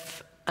 kind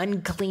of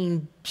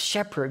unclean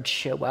shepherds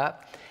show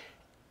up,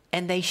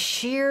 and they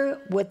share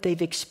what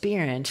they've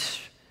experienced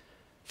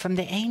from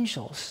the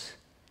angels.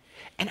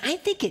 And I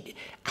think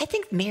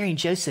Mary and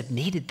Joseph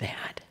needed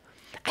that.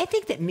 I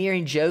think that Mary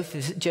and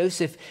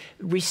Joseph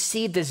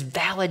received this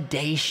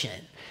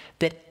validation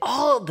that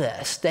all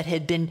this that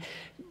had been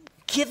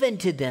given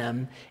to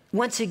them,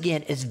 once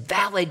again, is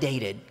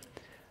validated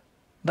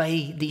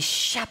by these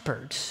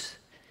shepherds.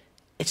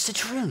 It's the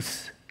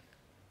truth.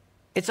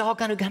 It's all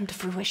going to come to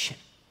fruition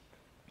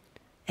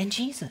in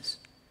Jesus.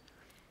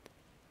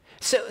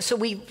 So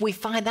we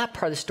find that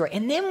part of the story.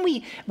 And then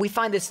we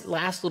find this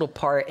last little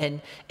part, and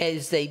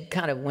as they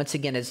kind of, once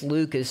again, as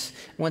Luke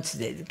wants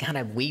to kind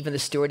of weaving the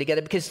story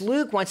together, because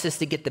Luke wants us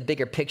to get the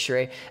bigger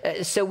picture.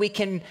 So we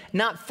can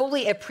not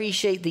fully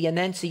appreciate the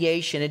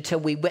Annunciation until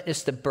we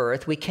witness the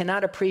birth. We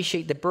cannot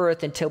appreciate the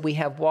birth until we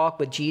have walked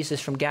with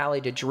Jesus from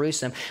Galilee to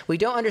Jerusalem. We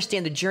don't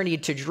understand the journey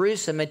to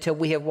Jerusalem until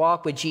we have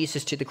walked with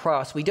Jesus to the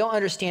cross. We don't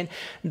understand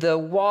the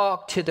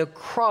walk to the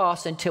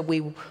cross until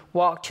we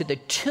walk to the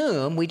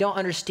tomb. We don't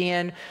understand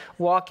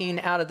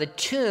walking out of the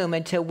tomb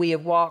until we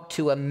have walked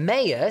to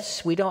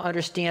Emmaus. We don't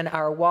understand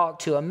our walk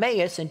to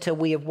Emmaus until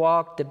we have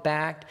walked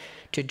back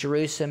to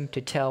Jerusalem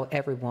to tell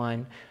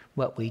everyone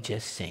what we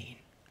just seen.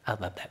 I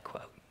love that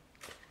quote.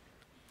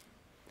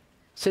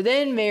 So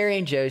then Mary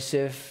and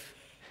Joseph,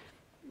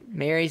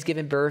 Mary's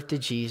given birth to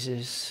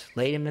Jesus,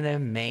 laid him in a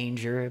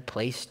manger, a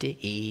place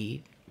to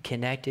eat,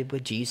 connected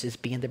with Jesus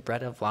being the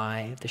bread of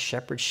life. The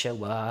shepherds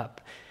show up,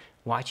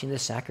 watching the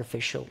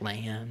sacrificial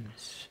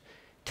lambs,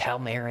 tell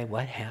Mary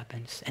what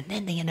happens, and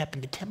then they end up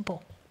in the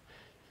temple.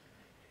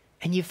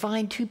 And you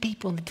find two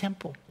people in the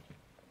temple,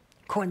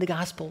 according to the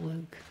Gospel of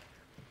Luke.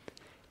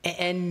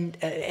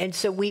 And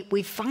so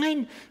we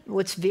find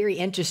what's very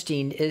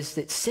interesting is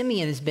that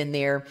Simeon has been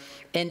there,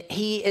 and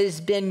he has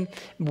been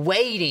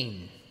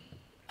waiting.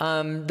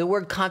 The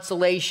word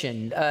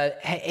consolation,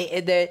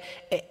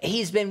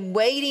 he's been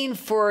waiting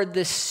for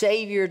the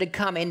Savior to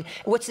come. And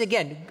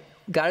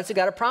God is a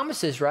God of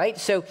promises, right?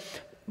 So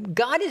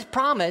God has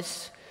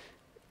promised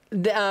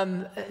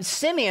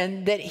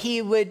Simeon that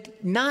he would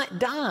not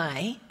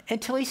die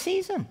until he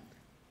sees him.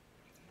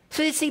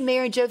 So you see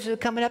Mary and Joseph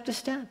coming up the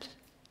steps.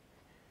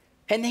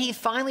 And he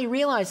finally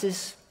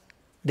realizes,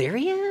 there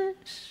he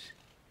is.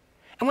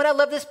 And what I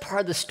love this part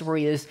of the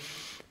story is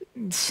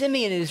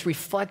Simeon is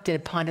reflected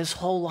upon his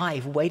whole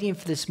life, waiting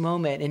for this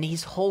moment, and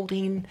he's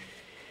holding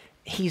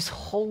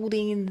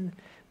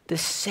the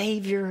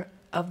Savior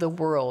of the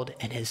world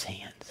in his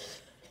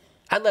hands.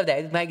 I love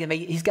that.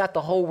 He's got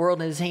the whole world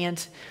in his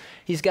hands.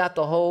 He's got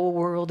the whole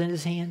world in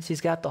his hands.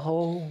 He's got the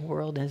whole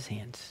world in his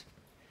hands.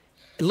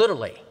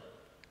 Literally,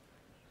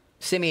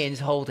 Simeon's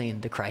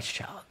holding the Christ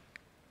child,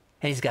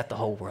 and he's got the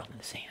whole world in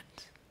his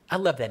hands. I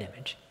love that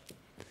image.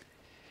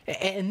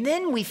 And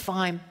then we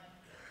find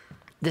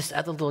this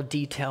other little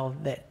detail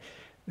that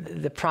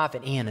the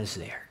prophet Anna's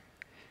there.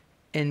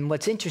 And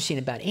what's interesting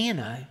about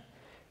Anna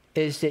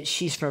is that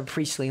she's from a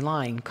priestly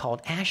line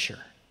called Asher.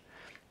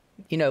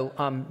 You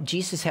know,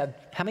 Jesus had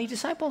how many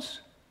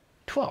disciples?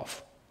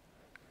 12.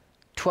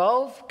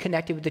 12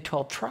 connected with the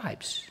 12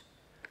 tribes.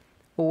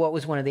 Well, what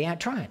was one of the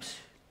tribes?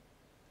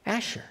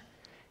 Asher.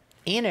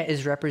 Anna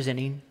is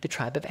representing the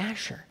tribe of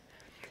Asher.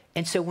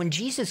 And so when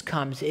Jesus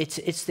comes,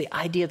 it's the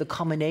idea of the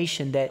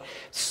culmination that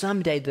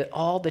someday that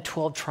all the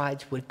 12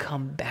 tribes would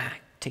come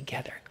back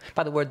together.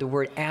 By the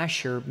word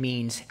Asher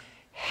means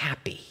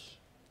happy.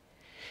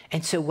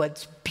 And so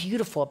what's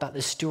beautiful about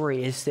this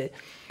story is that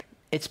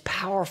it's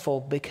powerful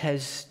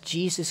because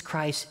Jesus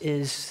Christ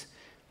is,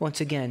 once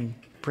again,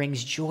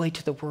 brings joy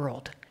to the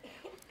world.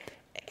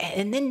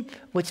 And then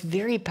what's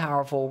very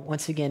powerful,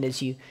 once again,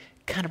 is you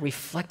kind of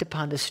reflect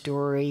upon the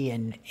story,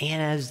 and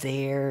Anna's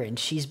there, and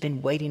she's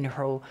been waiting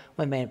matter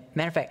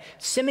of fact,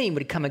 Simeon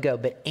would come and go,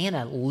 but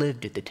Anna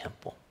lived at the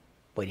temple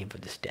waiting for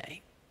this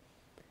day.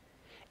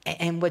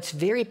 And what's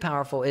very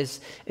powerful is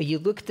you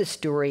look at the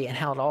story and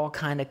how it all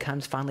kind of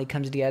finally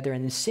comes together,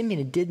 and then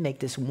Simeon did make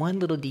this one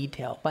little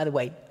detail. By the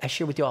way, I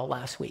shared with you all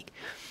last week.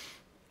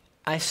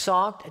 I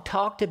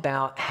talked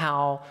about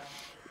how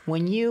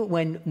when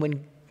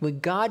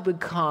God would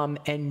come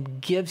and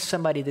give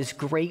somebody this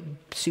great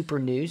super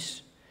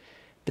news,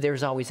 but there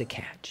was always a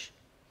catch.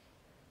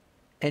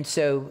 And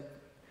so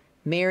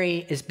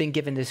Mary has been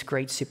given this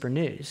great super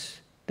news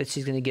that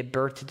she's going to give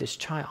birth to this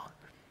child.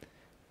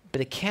 But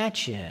the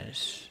catch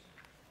is,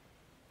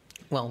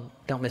 well,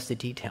 don't miss the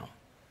detail.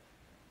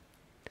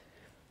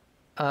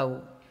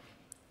 A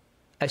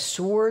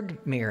sword,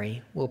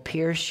 Mary, will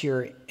pierce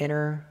your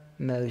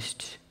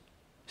innermost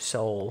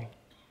soul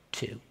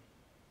too.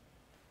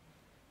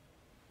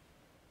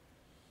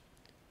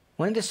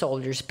 One of the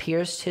soldiers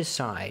pierced his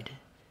side,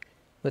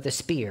 with a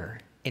spear,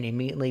 and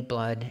immediately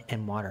blood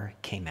and water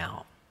came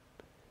out.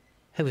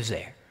 Who was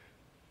there?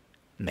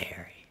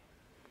 Mary.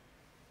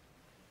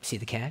 See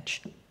the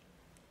catch?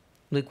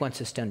 Luke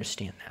wants us to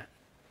understand that.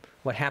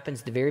 What happens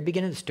at the very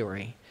beginning of the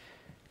story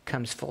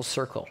comes full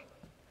circle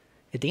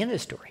at the end of the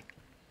story.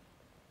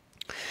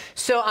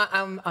 So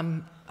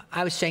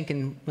I was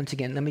thinking, once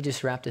again, let me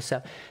just wrap this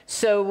up.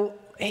 So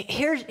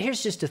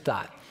here's just a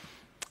thought.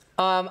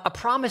 A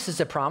promise is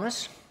a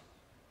promise.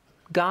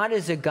 God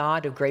is a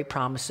God of great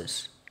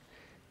promises,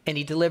 and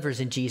he delivers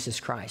in Jesus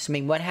Christ. I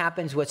mean, what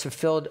happens, what's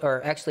fulfilled,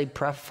 or actually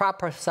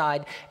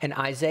prophesied in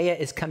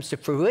Isaiah, comes to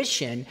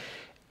fruition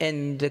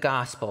in the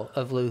gospel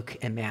of Luke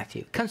and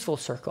Matthew. It comes full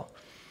circle.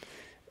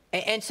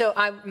 And so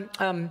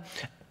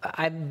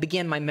I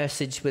began my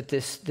message with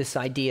this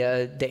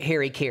idea that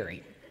Harry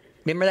Carey.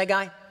 Remember that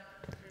guy?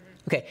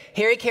 Okay,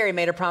 Harry Carey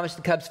made a promise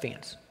to Cubs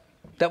fans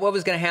that what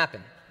was going to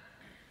happen?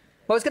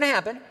 What was going to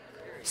happen?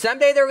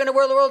 Someday they were going to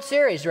win the World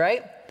Series,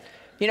 right?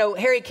 You know,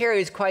 Harry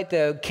Carey is quite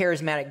the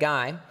charismatic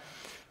guy.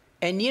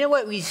 And you know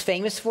what he's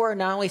famous for?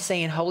 Not only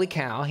saying, holy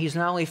cow, he's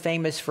not only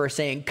famous for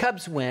saying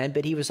Cubs win,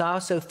 but he was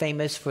also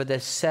famous for the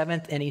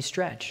 7th inning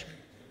stretch.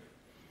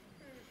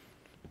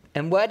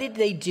 And what did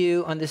they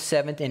do on the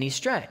 7th inning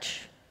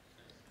stretch?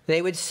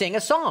 They would sing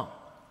a song,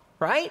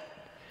 right?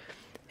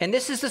 And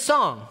this is the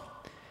song.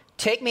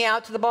 Take me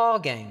out to the ball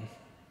game.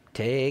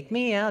 Take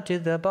me out to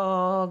the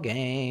ball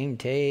game.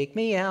 Take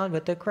me out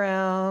with the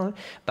crowd.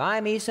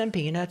 Buy me some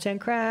peanuts and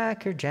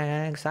Cracker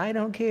Jacks. I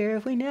don't care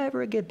if we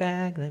never get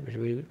back. Let's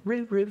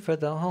root for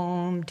the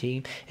home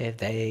team. If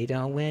they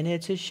don't win,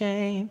 it's a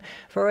shame.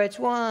 For it's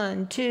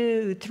 1,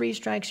 2, 3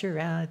 strikes, you're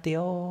out at the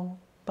old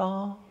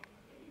ball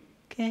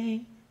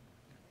game.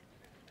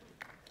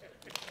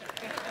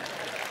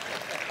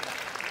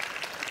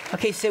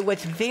 Okay, so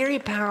what's very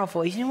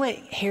powerful is, you know what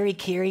Harry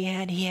Carey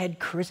had? He had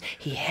charisma.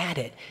 He had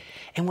it.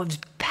 And what was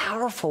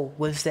powerful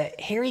was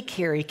that Harry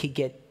Carey could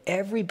get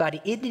everybody.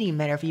 It didn't even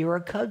matter if you were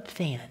a Cubs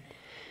fan.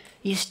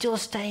 You still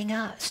stood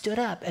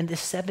up in the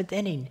 7th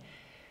inning.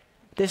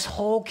 This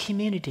whole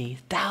community,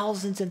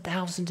 thousands and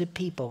thousands of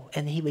people,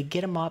 and he would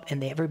get them up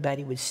and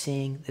everybody would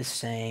sing the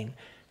same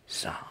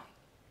song.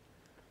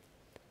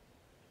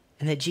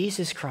 And that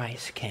Jesus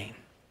Christ came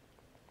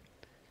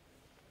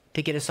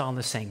to get us all on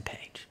the same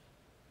page,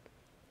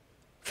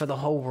 for the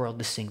whole world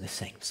to sing the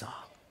same song.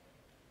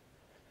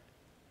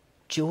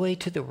 Joy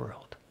to the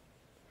world.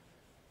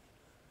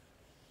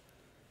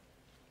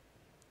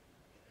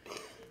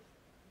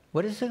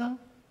 What is it called?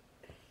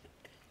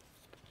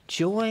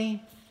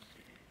 Joy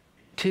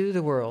to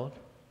the world.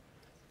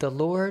 The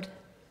Lord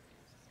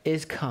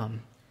is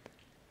come.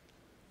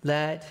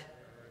 Let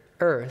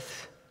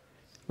earth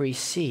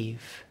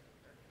receive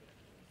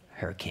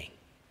her King.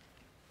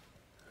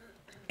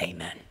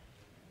 Amen.